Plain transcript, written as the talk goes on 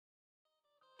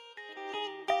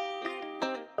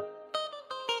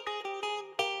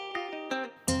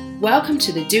Welcome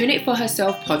to the Doing It For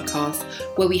Herself podcast,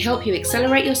 where we help you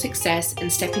accelerate your success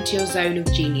and step into your zone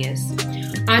of genius.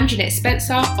 I'm Jeanette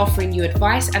Spencer, offering you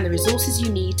advice and the resources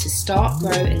you need to start,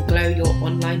 grow, and glow your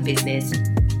online business.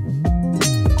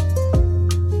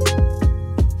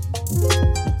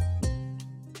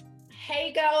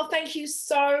 Hey girl, thank you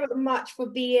so much for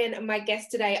being my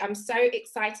guest today. I'm so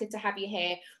excited to have you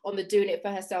here on the Doing It For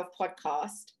Herself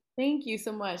podcast. Thank you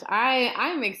so much.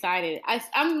 I'm excited.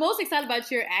 I'm most excited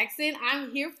about your accent. I'm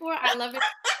here for it. I love it.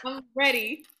 I'm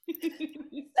ready.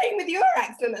 Same with your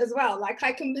accent as well. Like,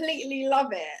 I completely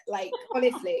love it. Like,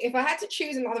 honestly, if I had to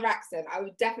choose another accent, I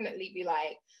would definitely be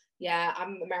like, yeah,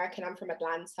 I'm American. I'm from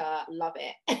Atlanta. Love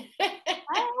it.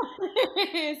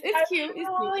 It's cute.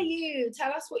 How are you?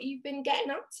 Tell us what you've been getting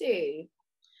up to.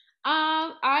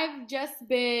 I've just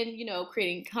been,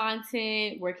 creating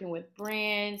content, working with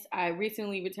brands. I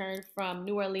recently returned from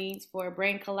New Orleans for a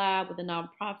brand collab with a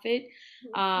nonprofit.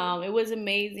 It was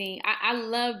amazing. I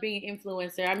love being an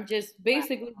influencer. I'm just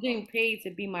basically getting paid to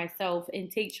be myself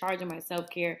and take charge of my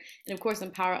self-care, and of course,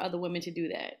 empower other women to do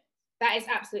that. That is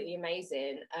absolutely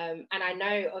amazing. And I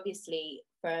know, obviously,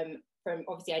 from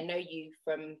obviously, I know you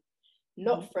from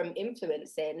not from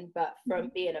influencing, but from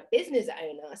being a business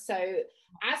owner. So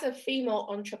as a female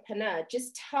entrepreneur,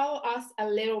 just tell us a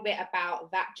little bit about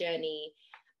that journey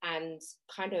and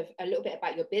kind of a little bit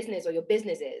about your business or your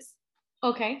businesses.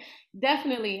 Okay,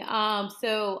 definitely.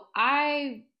 So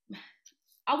I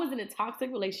was in a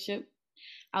toxic relationship.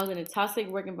 I was in a toxic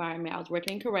work environment. I was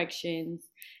working in corrections.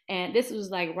 And this was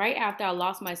like right after I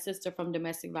lost my sister from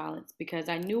domestic violence, because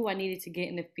I knew I needed to get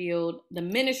in the field, the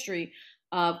ministry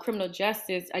of criminal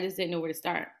justice. I just didn't know where to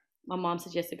start. My mom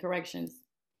suggested corrections.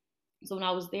 So when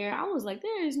I was there, I was like,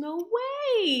 there is no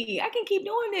way I can keep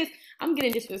doing this. I'm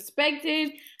getting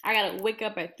disrespected. I got to wake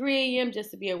up at 3 a.m.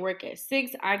 just to be at work at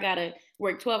 6. I got to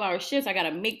work 12-hour shifts. I got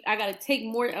to take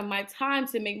more of my time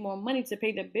to make more money to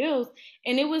pay the bills.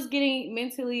 And it was getting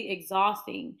mentally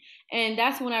exhausting. And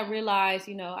that's when I realized,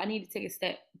 I need to take a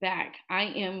step back. I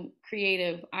am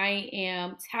creative. I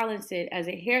am talented as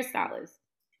a hairstylist.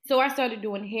 So I started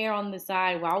doing hair on the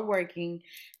side while working.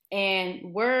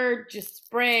 And word just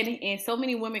spread, and so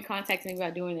many women contacted me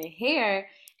about doing their hair.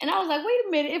 And I was like, wait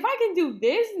a minute, if I can do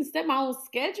this and set my own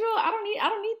schedule, I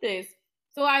don't need this.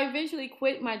 So I eventually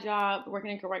quit my job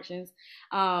working in corrections.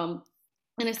 And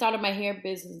I started my hair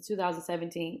business in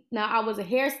 2017. Now, I was a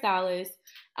hairstylist,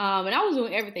 and I was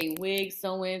doing everything: wigs,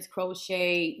 sew-ins,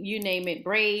 crochet, you name it,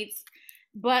 braids.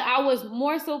 But I was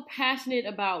more so passionate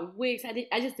about wigs.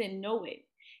 I just didn't know it.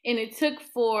 And it took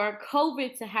for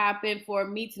COVID to happen for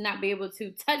me to not be able to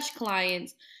touch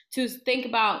clients, to think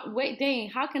about, wait,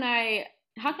 dang, how can I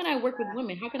work with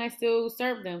women? How can I still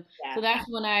serve them? Yeah. So that's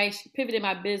when I pivoted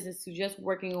my business to just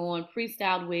working on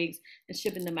pre-styled wigs and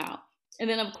shipping them out. And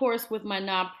then, of course, with my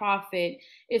nonprofit,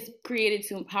 it's created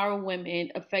to empower women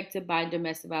affected by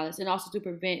domestic violence and also to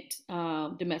prevent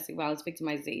domestic violence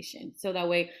victimization. So that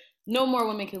way, no more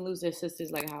women can lose their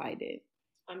sisters like how I did.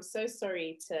 I'm so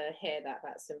sorry to hear that.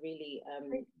 That's a really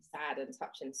sad and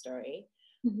touching story.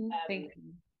 Thank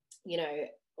you.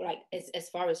 Like as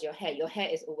far as your hair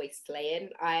is always slaying.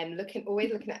 I'm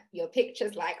always looking at your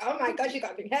pictures like, oh my gosh, you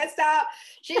got a new hairstyle.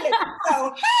 She looks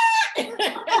so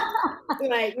hot.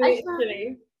 Like,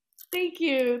 literally. Thank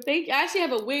you. I actually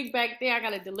have a wig back there I got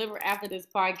to deliver after this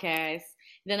podcast.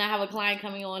 Then I have a client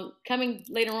coming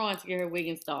later on to get her wig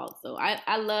installed. So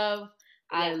I love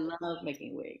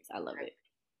making wigs. I love it.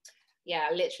 Yeah,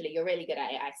 literally, you're really good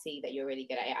at it. I see that you're really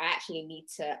good at it. I actually need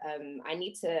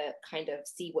to kind of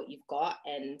see what you've got,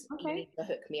 and you need to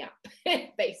hook me up,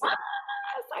 basically.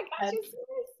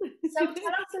 So tell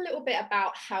us a little bit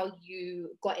about how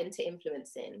you got into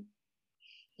influencing.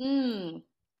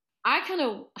 I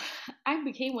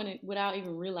became one without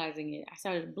even realizing it. I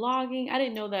started blogging. I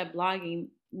didn't know that blogging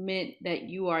meant that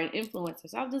you are an influencer.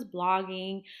 So I was just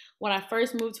blogging when I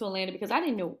first moved to Atlanta, because I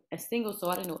didn't know a single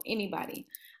soul. I didn't know anybody.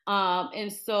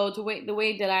 And so the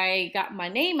way that I got my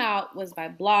name out was by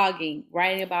blogging,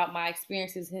 writing about my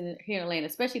experiences here in Atlanta,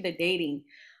 especially the dating.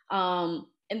 And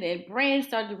then brands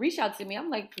started to reach out to me. I'm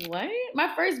like, what?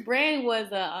 My first brand was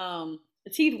a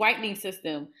teeth whitening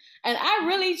system. And I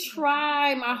really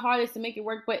tried my hardest to make it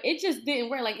work, but it just didn't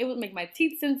work. Like, it would make my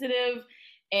teeth sensitive,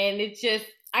 and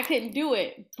I couldn't do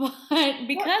it. But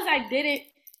because I did it,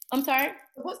 I'm sorry?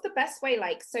 What's the best way?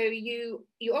 Like, so you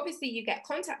obviously you get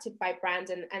contacted by brands,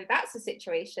 and that's a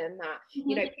situation that,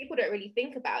 people don't really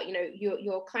think about.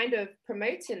 You're kind of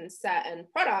promoting certain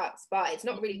products, but it's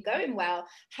not really going well.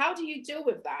 How do you deal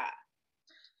with that?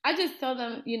 I just tell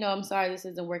them, I'm sorry this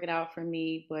isn't working out for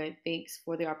me, but thanks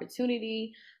for the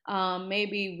opportunity.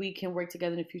 Maybe we can work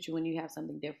together in the future when you have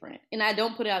something different. And I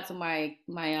don't put it out to my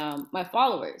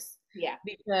followers, Yeah.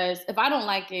 because if I don't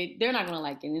like it, they're not gonna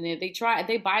like it. And if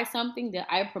they buy something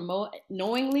that I promote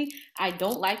knowingly, I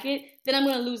don't like it, then I'm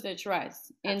gonna lose their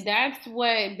trust. And Absolutely. that's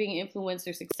what being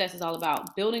influencer success is all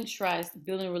about: building trust,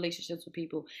 building relationships with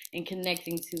people, and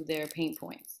connecting to their pain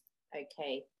points.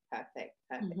 Okay. Perfect.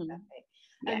 Perfect. Hmm. Perfect.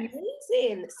 Yes.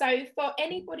 Amazing. So for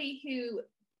anybody who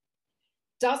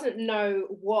doesn't know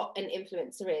what an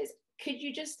influencer is, could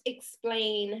you just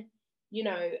explain,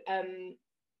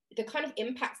 the kind of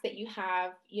impacts that you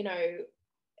have,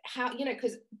 how,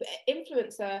 because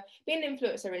being an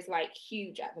influencer is like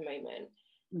huge at the moment.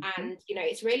 Hmm. And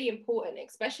it's really important,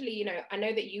 especially, I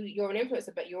know that you're an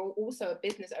influencer, but you're also a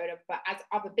business owner. But as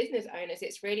other business owners,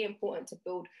 it's really important to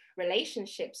build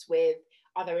relationships with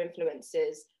other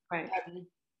influencers. Right. um,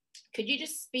 could you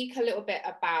just speak a little bit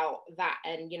about that,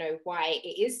 and why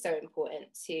it is so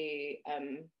important to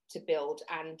build,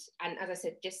 and as I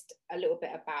said, just a little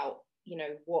bit about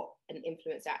what an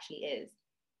influencer actually is.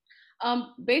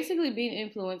 Basically, being an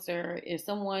influencer is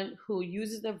someone who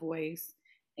uses their voice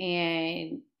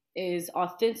and is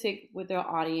authentic with their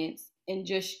audience and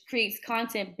just creates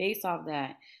content based off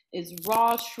that. It's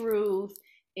raw truth.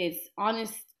 It's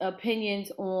honest opinions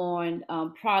on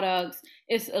products.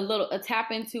 It's a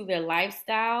tap into their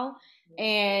lifestyle,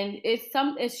 and it's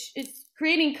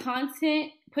creating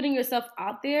content, putting yourself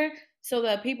out there so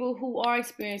that people who are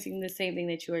experiencing the same thing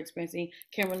that you're experiencing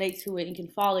can relate to it and can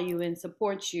follow you and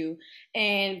support you.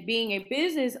 And being a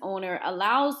business owner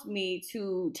allows me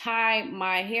to tie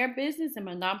my hair business and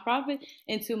my nonprofit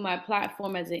into my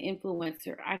platform as an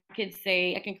influencer. I can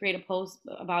create a post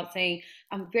about saying,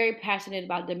 I'm very passionate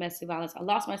about domestic violence. I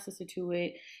lost my sister to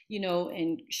it,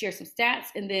 and share some stats,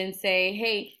 and then say,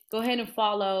 hey, go ahead and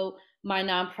follow my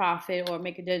nonprofit or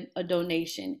make a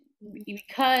donation.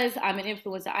 Because I'm an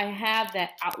influencer, I have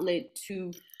that outlet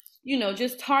to,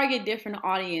 just target different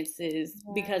audiences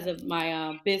because of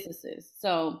my businesses.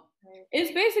 So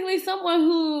it's basically someone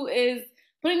who is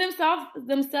putting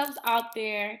themselves out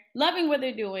there, loving what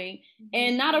they're doing,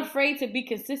 and not afraid to be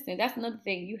consistent. That's another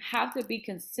thing. You have to be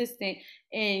consistent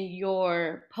in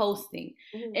your posting.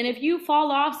 And if you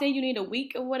fall off, say you need a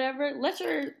week or whatever,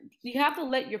 you have to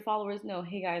let your followers know,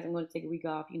 hey guys, I'm going to take a week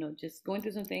off, just going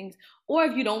through some things. Or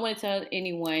if you don't want to tell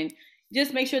anyone,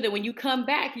 just make sure that when you come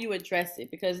back, you address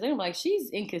it, because they're like, she's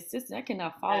inconsistent. I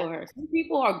cannot follow her. Some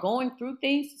people are going through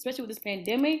things, especially with this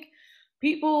pandemic.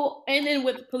 People, and then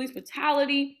with police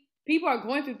brutality, people are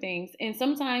going through things, and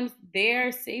sometimes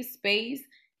their safe space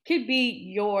could be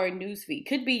your newsfeed,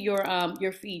 could be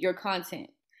your feed, your content.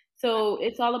 So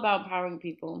it's all about empowering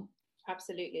people.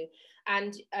 Absolutely.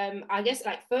 And I guess,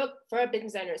 like, for a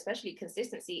business owner especially,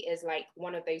 consistency is like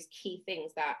one of those key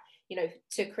things that,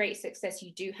 to create success,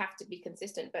 you do have to be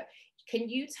consistent. But can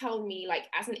you tell me, like,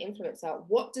 as an influencer,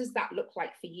 what does that look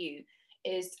like for you?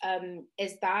 Is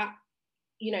that,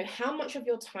 how much of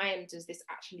your time does this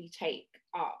actually take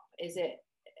up? Is it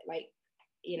like,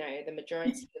 the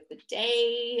majority of the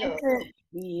day, or?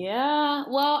 Yeah,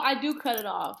 well, I do cut it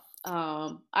off.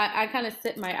 I kind of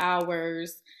set my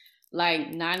hours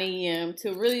like 9 a.m.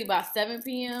 to really about 7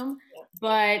 p.m.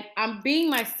 But I'm being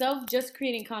myself, just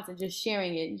creating content, just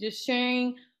sharing it, just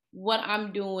sharing what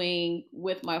I'm doing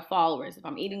with my followers. If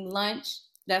I'm eating lunch,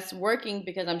 that's working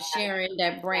because I'm sharing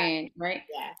that brand, right?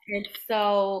 Yeah. And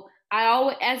so I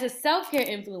always, as a self care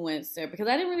influencer, because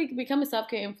I didn't really become a self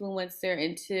care influencer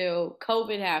until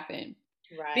COVID happened.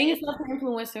 Being a Right. self care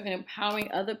influencer and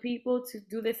empowering other people to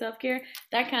do their self care,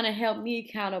 that kind of helped me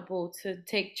accountable to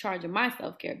take charge of my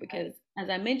self care. Because, as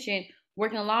I mentioned,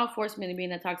 working in law enforcement and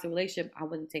being in a toxic relationship, I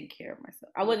wasn't taking care of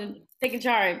myself. I wasn't taking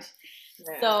charge.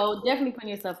 Yeah. So definitely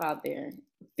putting yourself out there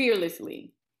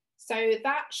fearlessly. So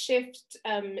that shift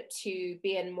to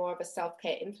being more of a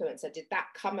self-care influencer, did that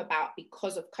come about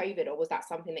because of COVID, or was that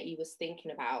something that you was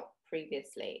thinking about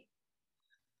previously?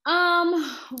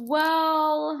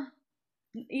 Well,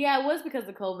 yeah, it was because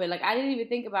of COVID. Like, I didn't even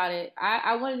think about it.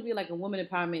 I wanted to be like a woman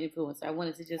empowerment influencer. I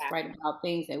wanted to just Yeah. write about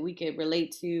things that we could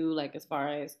relate to, like as far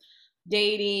as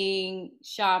dating,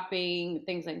 shopping,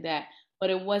 things like that. But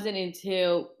it wasn't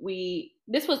until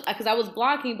this was because I was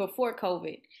blogging before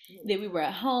COVID, that we were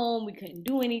at home, we couldn't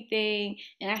do anything.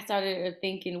 And I started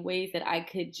thinking ways that I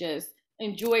could just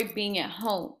enjoy being at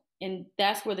home. And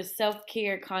that's where the self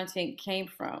care content came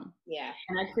from. Yeah.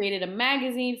 And I created a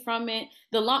magazine from it.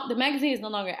 The magazine is no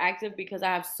longer active because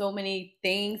I have so many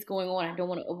things going on. I don't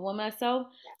want to overwhelm myself.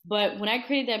 But when I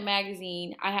created that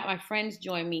magazine, I had my friends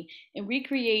join me and we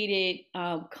created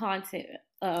content.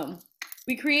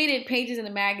 we created pages in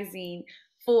the magazine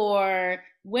for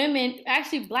women,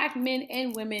 actually black men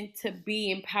and women, to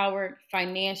be empowered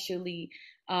financially,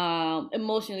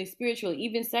 emotionally, spiritually,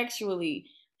 even sexually,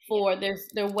 Yeah, for their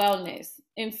wellness.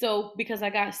 And so because I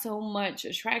got so much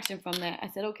attraction from that, I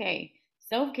said, okay,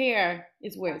 self-care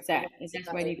is where that's it's the at. way And to that's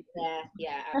go. where I need to be. Yeah,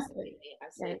 yeah, That's it. absolutely, Yes.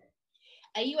 absolutely.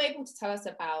 Are you able to tell us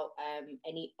about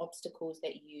any obstacles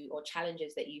that you or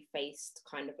challenges that you faced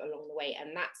kind of along the way?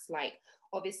 And that's like,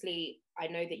 obviously, I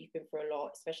know that you've been through a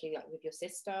lot, especially like with your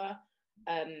sister,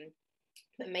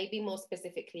 but maybe more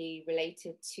specifically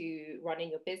related to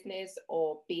running your business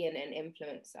or being an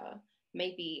influencer.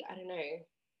 Maybe, I don't know,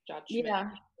 judgment. Yeah.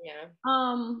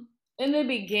 Yeah. In the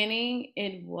beginning,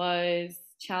 it was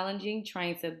challenging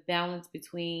trying to balance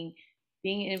between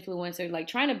being an influencer, like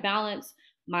trying to balance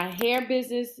my hair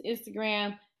business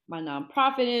Instagram, my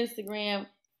nonprofit Instagram,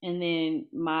 and then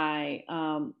my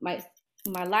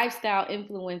lifestyle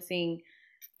influencing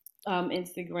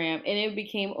Instagram, and it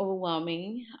became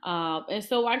overwhelming. And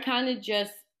so I kind of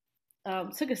just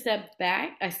took a step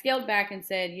back. I scaled back and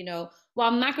said, well,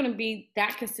 I'm not going to be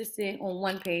that consistent on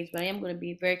one page, but I am going to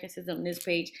be very consistent on this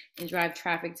page and drive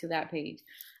traffic to that page.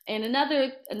 And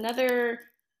another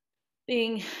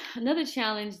thing, another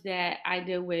challenge that I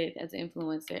deal with as an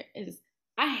influencer is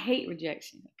I hate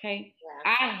rejection. Okay,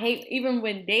 Yeah. I hate, even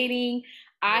when dating,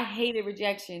 Yeah. I hated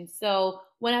rejection. So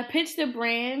when I pitch the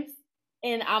brands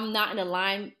and I'm not in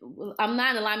alignment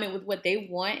with what they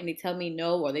want, and they tell me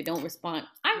no or they don't respond,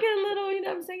 I get a little, you know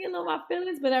what I'm saying, a little my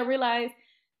feelings. But I realize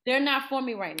they're not for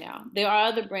me right now. There are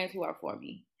other brands who are for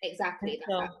me. And Exactly.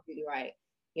 That's so, absolutely right.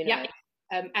 You yeah.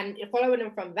 know, and following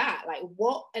on from that, like,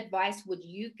 what advice would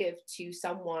you give to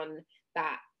someone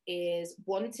that is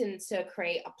wanting to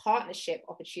create a partnership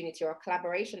opportunity or a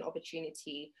collaboration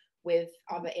opportunity with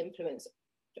other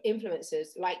influencers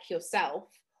like yourself,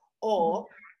 Mhm. or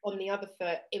on the other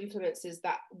foot, influencers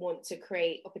that want to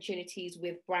create opportunities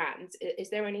with brands? Is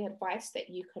there any advice that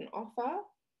you can offer?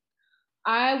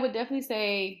 I would definitely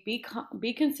say be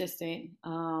consistent,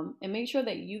 and make sure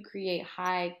that you create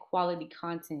high quality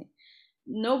content.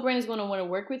 No brand is going to want to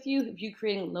work with you if you're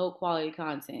creating low quality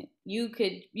content. You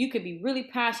could be really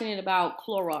passionate about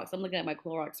Clorox. I'm looking at my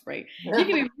Clorox spray. You could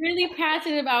be really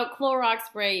passionate about Clorox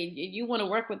spray and you want to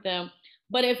work with them,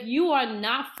 but if you are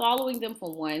not following them,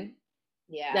 for one,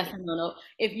 Yeah. that's a no-no.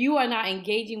 If you are not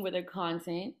engaging with their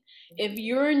content, Mhm. if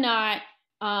you're not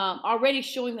already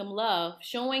showing them love,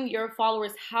 showing your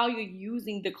followers how you're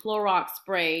using the Clorox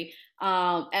spray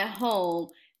at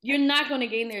home, you're not going to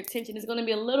gain their attention. It's going to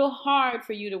be a little hard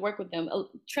for you to work with them.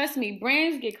 Trust me,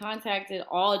 brands get contacted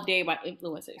all day by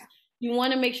influencers. You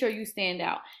want to make sure you stand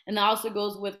out, and that also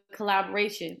goes with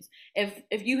collaborations.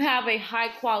 If you have a high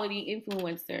quality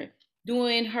influencer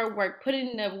doing her work, putting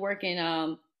in the work,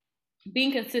 in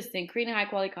being consistent, creating high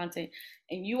quality content,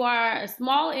 and you are a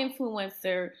small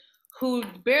influencer who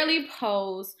barely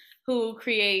posts, who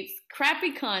creates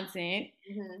crappy content,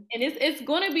 Mhm. and it's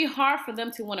going to be hard for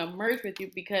them to want to merge with you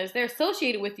because they're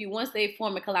associated with you once they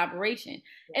form a collaboration,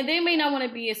 Yeah. and they may not want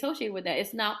to be associated with that.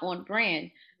 It's not on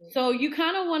brand. Mhm. So you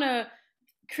kind of want to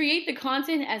create the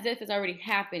content as if it's already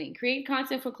happening. Create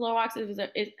content for Clorox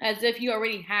as if you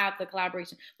already have the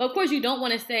collaboration. But of course, you don't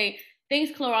want to say,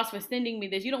 "Thanks, Clorox, for sending me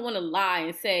this." You don't want to lie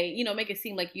and say, make it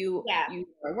seem like you Yeah. you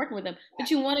are working with them. Yeah.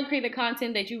 But you want to create the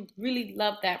content that you really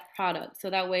love that product, so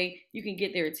that way you can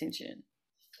get their attention.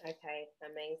 Okay,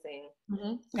 amazing.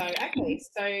 Mm-hmm.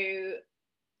 So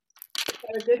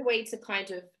a good way to kind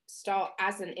of start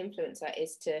as an influencer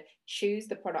is to choose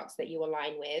the products that you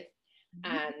align with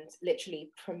Mm-hmm. and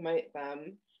literally promote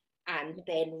them and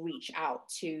then reach out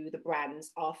to the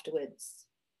brands afterwards.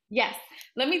 Yes.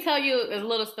 Let me tell you a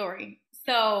little story.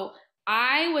 So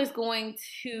I was going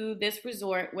to this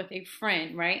resort with a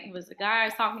friend, right? It was a guy I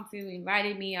was talking to,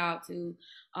 invited me out to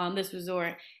this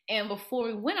resort. And before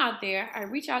we went out there, I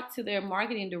reached out to their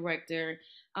marketing director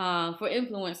for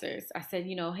influencers. I said,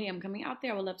 hey, I'm coming out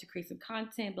there. I would love to create some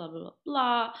content, blah, blah, blah,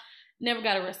 blah. Never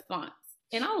got a response.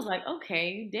 And I was like,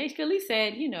 okay, Dave Kelly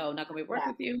said, not going to work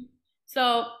Yeah. with you.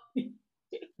 So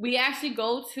we actually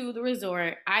go to the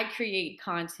resort. I create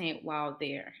content while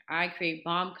there. I create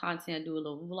bomb content, do a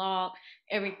little vlog,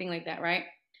 everything like that, right?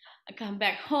 I come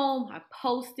back home, I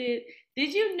post it.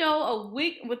 Did you know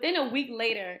within a week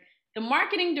later, the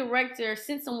marketing director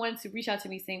sent someone to reach out to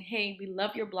me saying, "Hey, we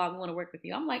love your blog. We want to work with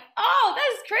you." I'm like, "Oh,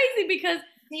 that's crazy because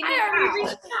Even I already now.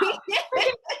 reached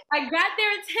out." I got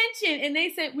their attention and they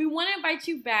said, "We want to invite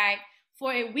you back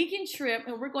for a weekend trip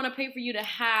and we're going to pay for you to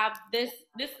have this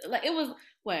like it was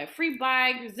what, free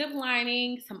bike, zip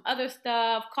lining, some other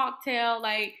stuff, cocktail,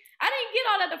 like I didn't get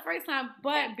all that the first time,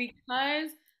 but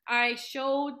because I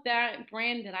showed that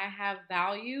brand that I have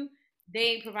value.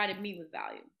 They provided me with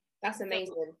value. That's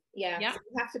amazing. So, yeah. Yeah. So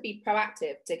you have to be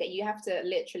proactive you have to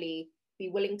literally be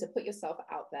willing to put yourself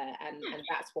out there, and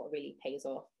that's what really pays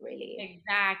off, really.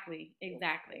 Exactly.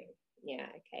 Yeah,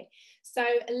 okay. So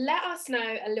let us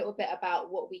know a little bit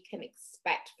about what we can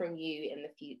expect from you in the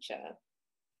future.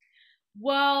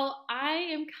 Well, I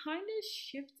am kind of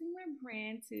shifting my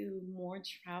brand to more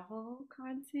travel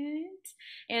content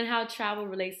and how travel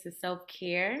relates to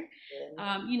self-care.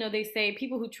 They say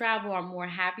people who travel are more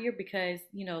happier because,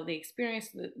 they experience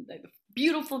the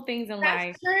beautiful things in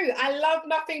life. That's true. I love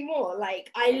nothing more.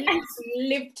 Like, I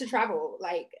live to travel.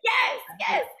 Like, yes.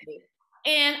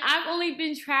 And I've only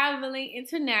been traveling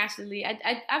internationally.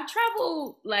 I've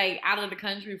traveled like out of the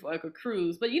country for like a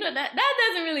cruise, but that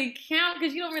doesn't really count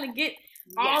because you don't really get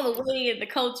all the way in the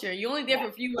culture. You're only there for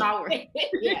a few hours.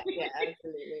 yeah,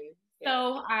 absolutely.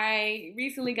 So I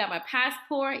recently got my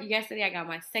passport. Yesterday I got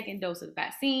my second dose of the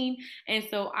vaccine. And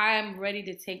so I'm ready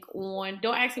to take on,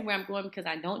 don't ask me where I'm going because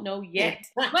I don't know yet,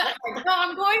 but I know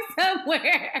I'm going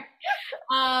somewhere.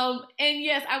 And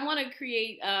yes, I want to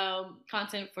create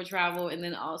content for travel. And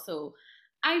then also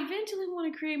I eventually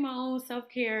want to create my own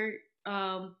self-care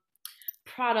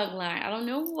product line. I don't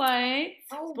know what,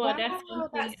 but that's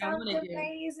something I want to do.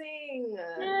 Amazing.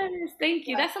 Yes, thank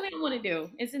you. That's something I want to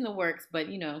do. It's in the works, but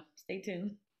stay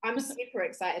tuned. I'm super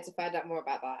excited to find out more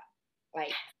about that.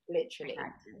 Like, literally.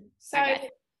 So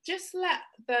just let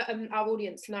our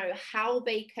audience know how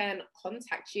they can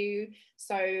contact you.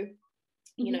 So,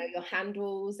 your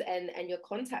handles and your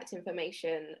contact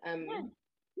information.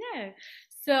 Yeah.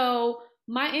 So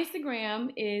my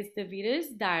Instagram is Davida's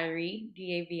Diary,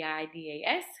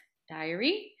 DAVIDAS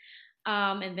Diary.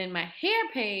 And then my hair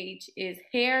page is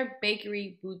Hair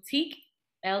Bakery Boutique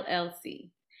LLC.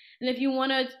 And if you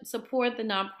want to support the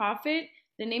nonprofit,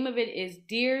 the name of it is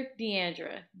Dear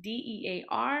Deandra, DearDeannDra.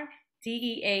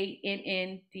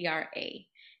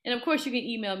 And of course, you can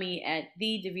email me at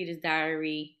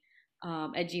thedavidasdiary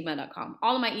at gmail.com.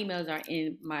 All of my emails are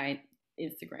in my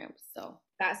Instagram. So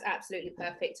that's absolutely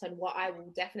perfect. And what I will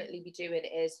definitely be doing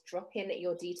is dropping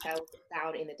your details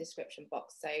down in the description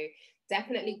box. So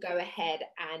definitely go ahead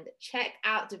and check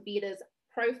out Davida's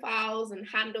profiles and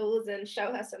handles and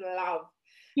show her some love.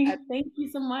 Thank you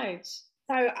so much.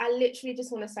 So I literally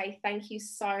just want to say thank you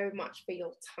so much for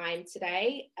your time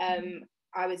today.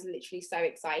 I was literally so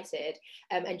excited.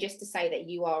 And just to say that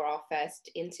you are our first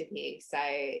interview. So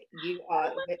you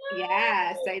are,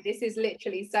 so this is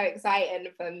literally so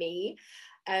exciting for me.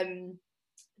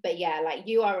 But yeah, like,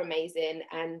 you are amazing.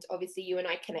 And obviously you and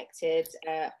I connected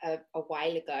a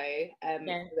while ago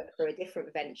for a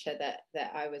different venture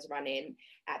that I was running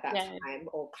at that time,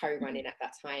 or co-running at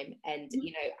that time. And,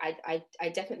 I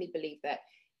definitely believe that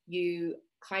you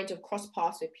kind of cross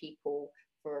paths with people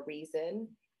for a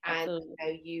reason. And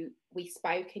we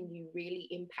spoke and you really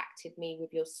impacted me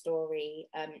with your story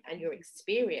and your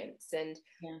experience. And,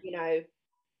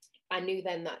 I knew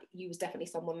then that you was definitely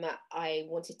someone that I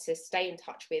wanted to stay in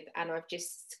touch with. And I've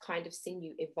just kind of seen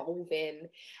you evolving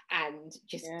and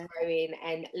just growing,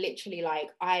 and literally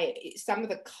some of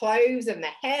the clothes and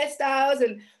the hairstyles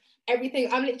and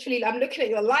everything, I'm looking at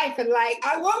your life and like,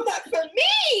 I want that for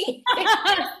me.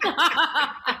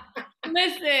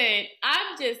 Listen,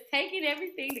 I'm just taking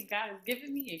everything that God has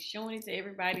given me and showing it to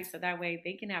everybody so that way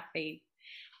they can have faith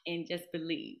and just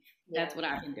believe. That's what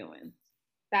I've been doing.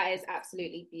 That is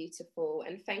absolutely beautiful.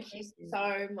 And thank you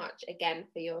so much again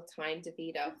for your time,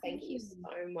 Davida. Thank you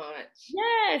so much.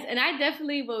 Yes, and I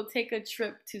definitely will take a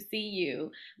trip to see you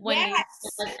one day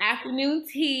for an afternoon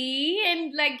tea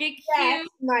and get cute. Yes,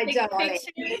 my darling.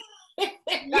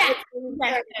 Yes.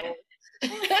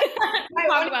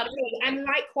 And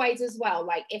likewise as well,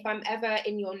 like, if I'm ever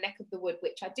in your neck of the wood,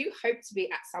 which I do hope to be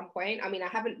at some point. I mean, I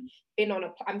haven't been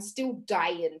I'm still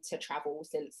dying to travel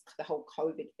since the whole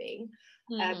COVID thing.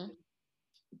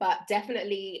 But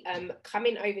definitely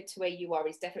coming over to where you are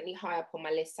is definitely high up on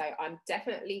my list. So I'm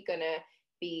definitely gonna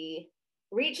be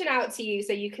reaching out to you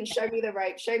so you can show me the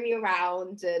ropes, show me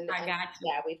around, and I got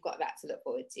you. Yeah, we've got that to look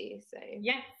forward to. So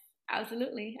yes,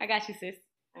 absolutely, I got you, sis.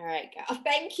 All right, girl.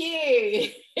 Thank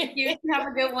you. You have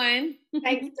a good one.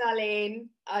 Thanks, darling.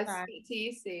 I'll speak to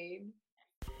you soon.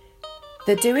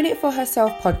 The Doing It For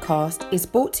Herself podcast is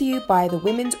brought to you by the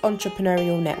Women's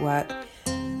Entrepreneurial Network.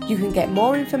 You can get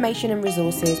more information and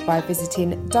resources by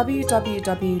visiting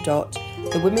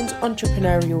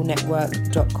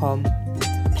www.thewomensentrepreneurialnetwork.com.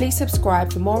 Please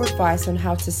subscribe for more advice on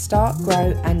how to start,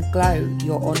 grow, and glow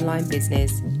your online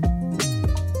business.